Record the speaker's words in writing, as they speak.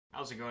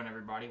How's it going,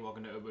 everybody?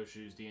 Welcome to Oboe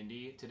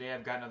D&D. Today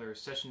I've got another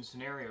session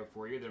scenario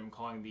for you that I'm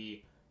calling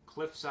the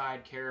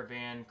Cliffside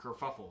Caravan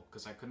Kerfuffle,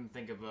 because I couldn't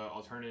think of an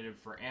alternative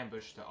for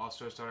ambush that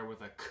also started with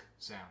a k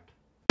sound.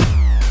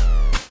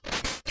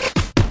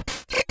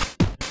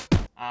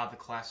 The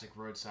classic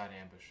roadside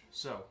ambush.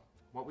 So,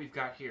 what we've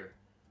got here.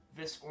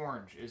 This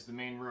orange is the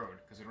main road,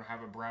 because I don't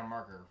have a brown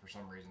marker for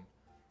some reason.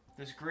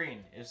 This green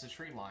is the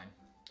tree line.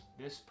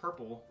 This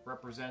purple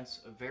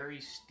represents a very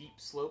steep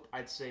slope,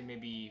 I'd say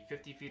maybe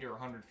 50 feet or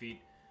 100 feet.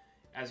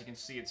 As you can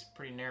see, it's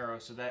pretty narrow,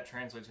 so that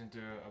translates into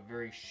a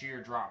very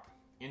sheer drop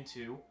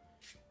into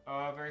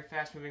a very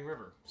fast-moving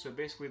river. So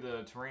basically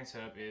the terrain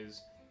setup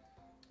is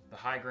the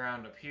high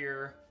ground up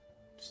here,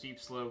 steep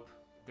slope,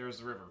 there's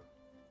the river.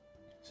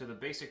 So the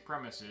basic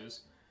premise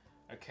is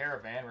a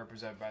caravan,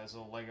 represented by this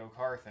little Lego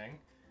car thing,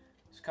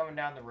 is coming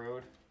down the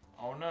road.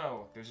 Oh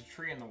no, there's a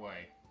tree in the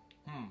way.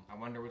 I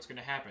wonder what's going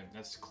to happen.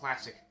 That's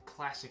classic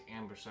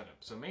ambush setup.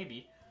 So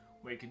maybe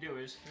what you could do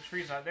is, the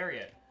tree's not there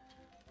yet.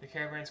 The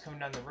caravan's coming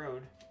down the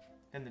road,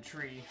 then the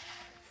tree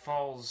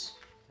falls,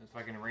 if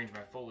I can arrange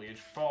my foliage,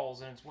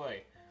 falls in its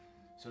way.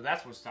 So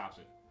that's what stops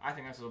it. I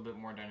think that's a little bit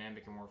more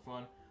dynamic and more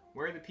fun.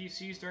 Where are the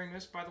PCs during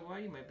this, by the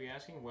way? You might be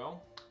asking.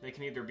 Well, they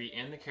can either be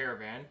in the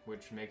caravan,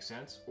 which makes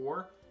sense,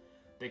 or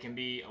they can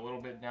be a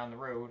little bit down the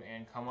road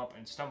and come up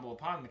and stumble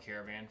upon the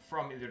caravan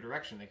from either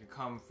direction. They could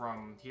come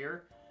from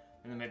here,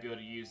 and they might be able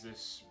to use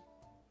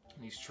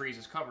these trees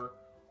as cover,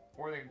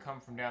 or they could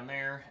come from down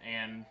there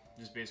and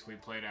just basically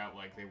play it out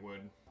like they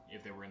would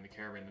if they were in the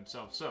caravan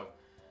themselves. So,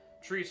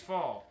 trees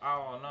fall.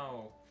 Oh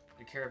no,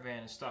 the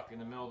caravan is stuck in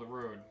the middle of the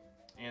road.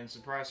 And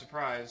surprise,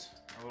 surprise,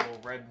 our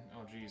little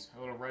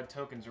red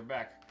tokens are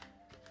back.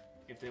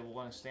 If they will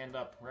want to stand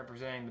up,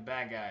 representing the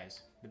bad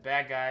guys. The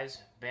bad guys,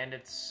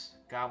 bandits,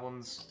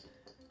 goblins,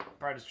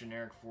 probably just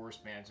generic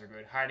forest bandits are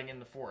good, hiding in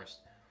the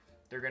forest.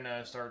 They're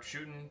gonna start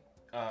shooting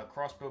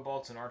crossbow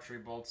bolts and archery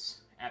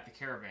bolts at the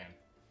caravan.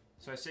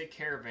 So I say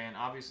caravan,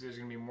 obviously there's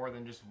going to be more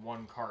than just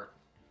one cart,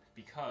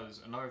 because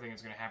another thing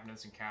that's going to happen in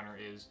this encounter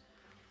is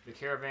the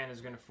caravan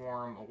is going to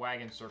form a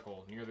wagon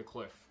circle near the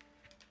cliff.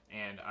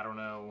 And I don't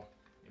know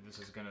if this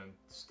is going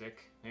to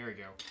stick. There we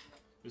go.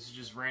 This is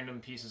just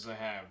random pieces I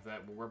have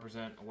that will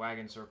represent a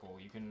wagon circle.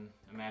 You can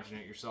imagine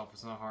it yourself.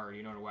 It's not hard.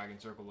 You know what a wagon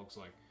circle looks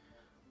like.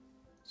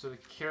 So the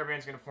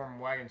caravan's going to form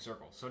a wagon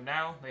circle. So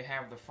now they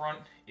have the front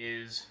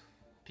is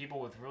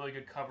people with really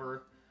good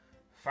cover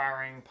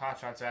firing pot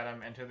shots at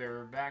them, and to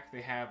their back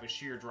they have a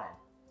sheer drop.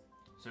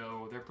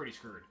 So they're pretty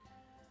screwed.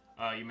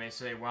 You may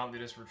say, why don't they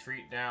just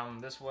retreat down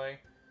this way?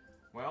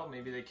 Well,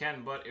 maybe they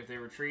can, but if they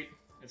retreat,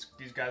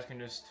 these guys can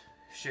just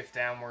shift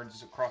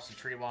downwards across the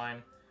tree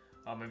line.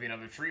 Maybe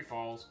another tree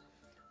falls.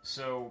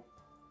 So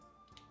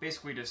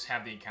basically just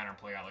have the encounter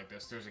play out like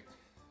this. There's a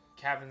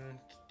caravan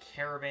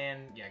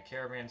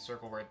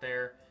circle right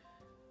there.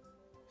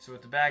 So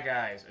with the bad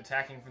guys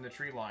attacking from the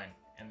tree line,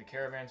 and the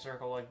caravan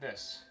circle like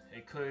this,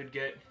 it could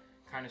get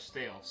kind of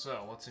stale.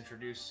 So let's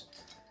introduce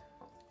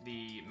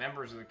the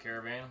members of the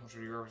caravan, which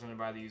will be represented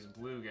by these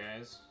blue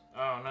guys.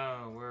 Oh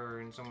no,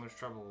 we're in so much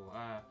trouble.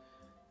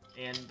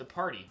 And the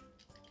party.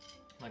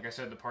 Like I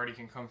said, the party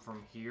can come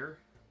from here.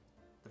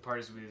 The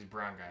party's with these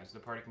brown guys. The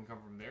party can come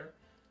from there,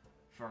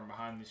 from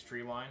behind this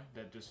tree line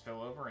that just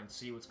fell over, and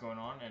see what's going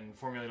on and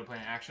formulate a plan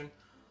of action.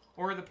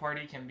 Or the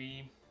party can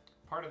be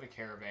part of the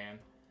caravan,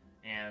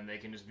 and they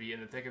can just be in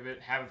the thick of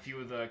it, have a few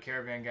of the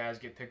caravan guys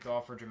get picked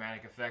off for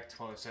dramatic effect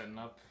while they're setting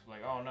up.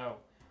 Like, oh no,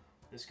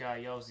 this guy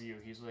yells at you.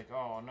 He's like,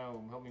 oh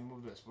no, help me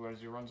move this. But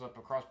as he runs up,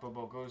 a crossbow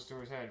bolt goes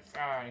through his head,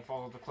 and he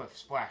falls off the cliff.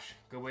 Splash.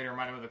 Good way to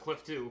remind him of the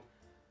cliff, too.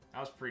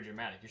 That was pretty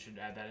dramatic. You should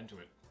add that into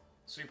it.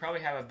 So you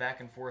probably have a back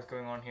and forth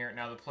going on here.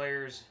 Now, the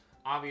players,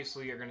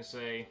 obviously, are going to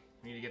say,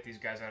 we need to get these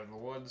guys out of the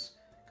woods,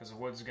 because the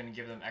woods is going to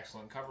give them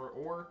excellent cover,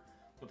 or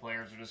the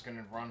players are just going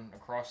to run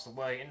across the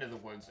way into the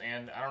woods.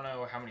 And I don't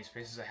know how many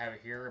spaces I have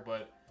here,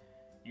 but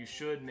you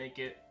should make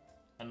it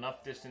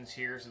enough distance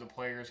here so the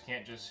players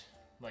can't just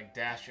like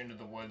dash into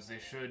the woods. They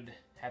should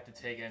have to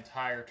take an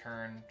entire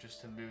turn just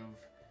to move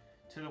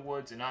to the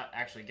woods and not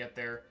actually get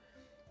there,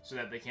 so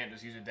that they can't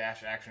just use a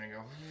dash action and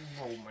go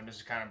and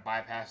just kind of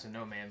bypass the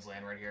no man's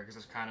land right here, because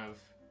it's kind of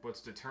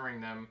what's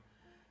deterring them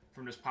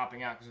from just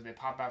popping out. Because if they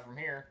pop out from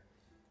here,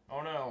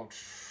 oh no,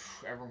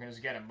 everyone can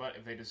just get them. But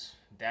if they just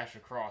dash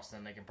across,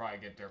 then they can probably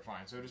get there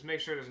fine. So just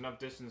make sure there's enough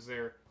distance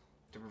there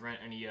to prevent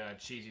any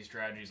cheesy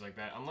strategies like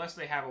that. Unless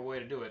they have a way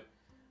to do it,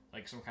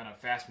 like some kind of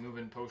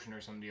fast-moving potion or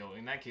some deal.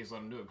 In that case,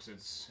 let them do it, because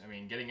it's, I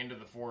mean, getting into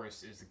the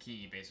forest is the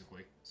key,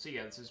 basically. So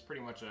yeah, this is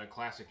pretty much a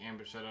classic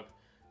ambush setup.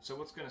 So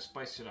what's going to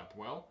spice it up?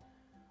 Well,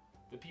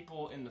 the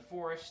people in the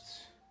forest,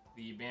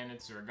 the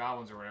bandits or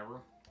goblins or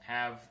whatever,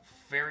 have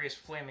various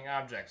flaming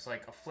objects,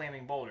 like a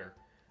flaming boulder.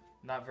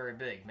 Not very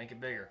big. Make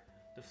it bigger.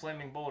 The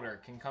flaming boulder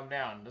can come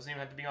down. Doesn't even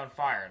have to be on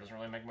fire. It doesn't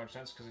really make much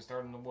sense because they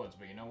started in the woods.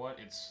 But you know what?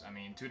 It's, I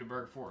mean,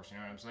 Teutoburg Forest. You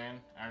know what I'm saying?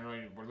 I don't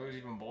really, were those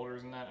even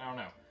boulders in that? I don't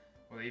know.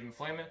 Were they even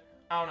flaming?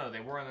 I don't know. They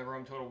were in the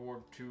Rome Total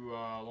War 2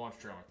 launch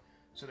trailer.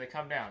 So they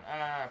come down.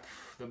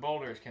 The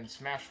boulders can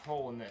smash a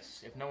hole in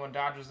this. If no one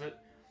dodges it,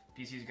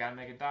 PC's gotta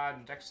make a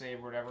dodge, deck save,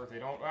 or whatever. If they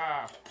don't,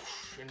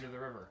 into the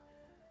river.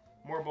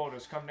 More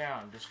boulders come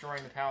down,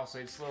 destroying the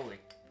palisade slowly.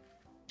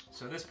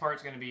 So this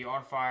part's going to be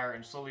on fire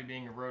and slowly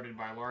being eroded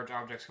by large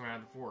objects coming out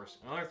of the forest.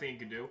 Another thing you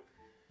could do,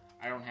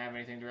 I don't have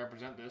anything to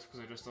represent this because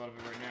I just thought of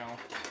it right now.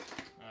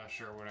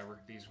 Sure, whatever,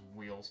 these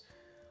wheels.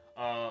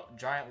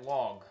 Giant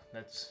log,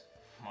 that's,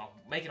 well,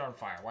 make it on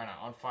fire, why not?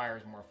 On fire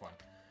is more fun.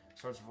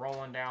 So it's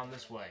rolling down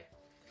this way.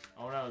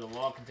 Oh no, the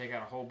log can take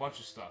out a whole bunch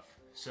of stuff.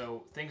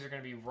 So things are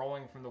going to be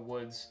rolling from the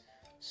woods,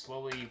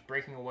 slowly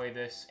breaking away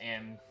this,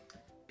 and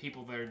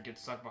people that get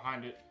stuck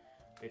behind it,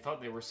 they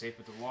thought they were safe,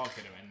 but the log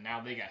hit them, and now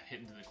they got hit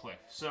into the cliff.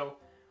 So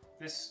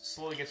this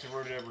slowly gets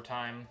eroded over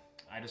time.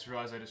 I just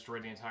realized I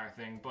destroyed the entire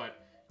thing,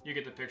 but you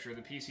get the picture.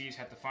 The PCs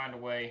have to find a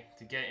way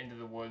to get into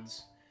the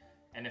woods,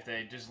 and if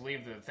they just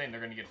leave the thing, they're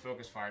going to get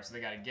focus fired, so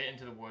they got to get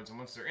into the woods, and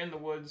once they're in the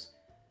woods,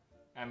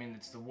 I mean,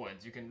 it's the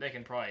woods. They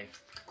can probably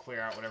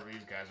clear out whatever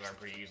these guys are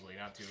pretty easily,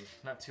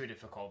 not too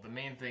difficult. The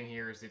main thing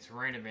here is the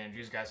terrain advantage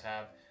these guys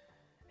have,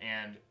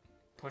 and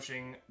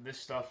pushing this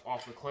stuff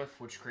off the cliff,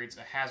 which creates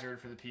a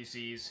hazard for the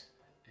PCs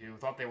who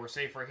thought they were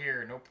safe right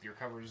here. Nope, your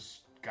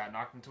covers got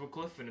knocked into a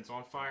cliff and it's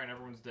on fire and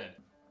everyone's dead.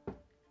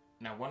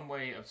 Now, one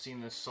way of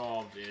seeing this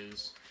solved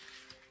is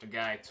a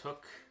guy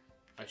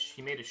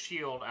he made a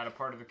shield out of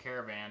part of the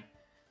caravan,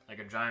 like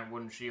a giant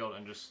wooden shield,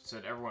 and just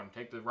said, everyone,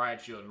 take the riot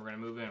shield and we're going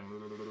to move in.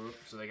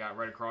 So they got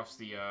right across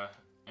the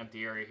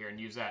empty area here and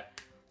used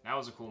that. That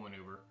was a cool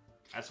maneuver.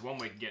 That's one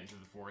way to get into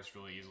the forest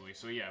really easily.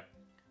 So yeah,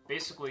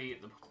 basically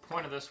the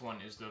point of this one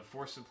is to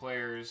force the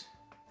players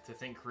to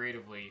think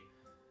creatively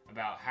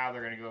about how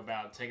they're going to go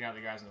about taking out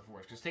the guys in the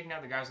forest. Because taking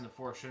out the guys in the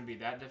forest shouldn't be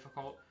that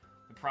difficult.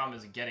 The problem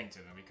is getting to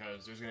them,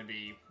 because there's going to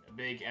be a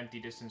big empty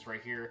distance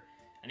right here.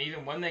 And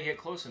even when they get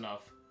close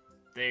enough,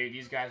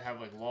 these guys have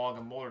like log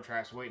and boulder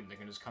traps waiting. They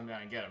can just come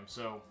down and get them.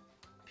 So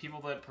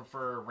people that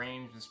prefer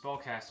ranged and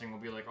spellcasting will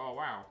be like, oh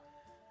wow,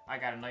 I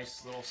got a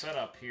nice little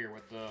setup here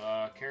with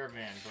the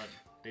caravan, but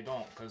they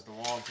don't, because the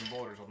logs and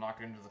boulders will knock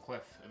it into the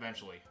cliff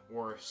eventually,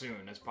 or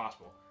soon as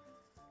possible.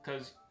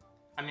 Because,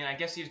 I mean, I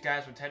guess these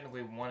guys would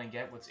technically want to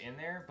get what's in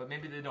there, but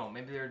maybe they don't.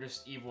 Maybe they're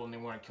just evil and they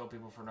want to kill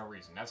people for no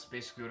reason. That's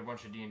basically what a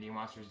bunch of D&D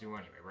monsters do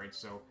anyway, right?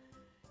 So,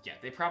 yeah,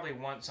 they probably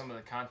want some of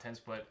the contents,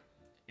 but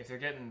if they're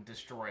getting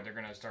destroyed, they're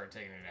going to start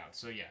taking it out.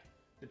 So, yeah,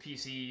 the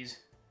PCs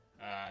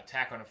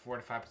attack on a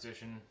fortified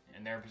position,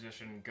 and their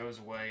position goes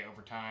away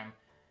over time.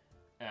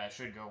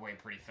 Should go away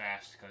pretty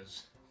fast,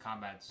 because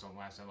combats don't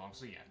last that long.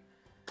 So, yeah,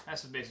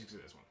 that's the basics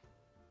of this one.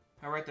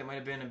 Alright, that might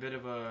have been a bit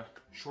of a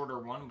shorter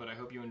one, but I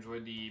hope you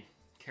enjoyed the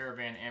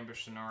Caravan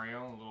ambush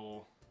scenario, a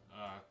little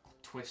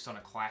twist on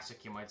a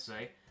classic, you might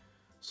say.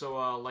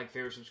 So, like,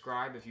 favorite,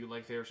 subscribe if you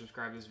like, favorite,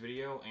 subscribe this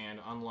video, and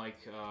unlike,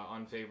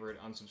 unfavorite,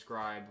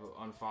 unsubscribe,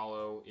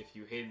 unfollow if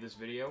you hated this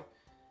video.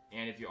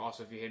 And if you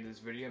hated this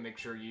video, make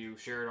sure you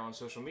share it on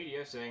social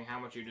media saying how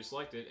much you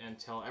disliked it, and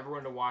tell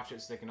everyone to watch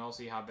it so they can all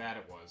see how bad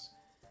it was.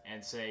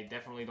 And say,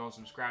 definitely don't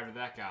subscribe to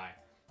that guy,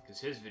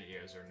 because his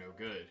videos are no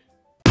good.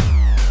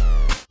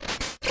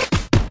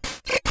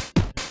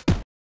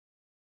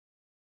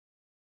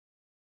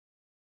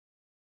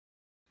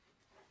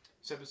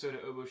 This episode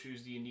of Oboe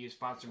Shoes D&D is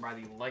sponsored by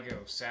the LEGO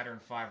Saturn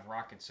V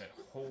rocket set.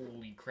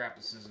 Holy crap,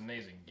 this is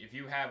amazing. If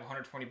you have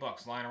 120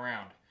 bucks lying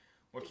around,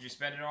 what should you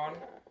spend it on?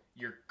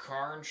 Your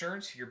car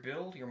insurance? Your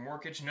bill? Your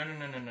mortgage? No.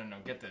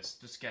 Get this.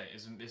 Just get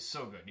it. It's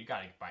so good. You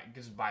gotta buy it.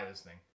 Just buy this thing.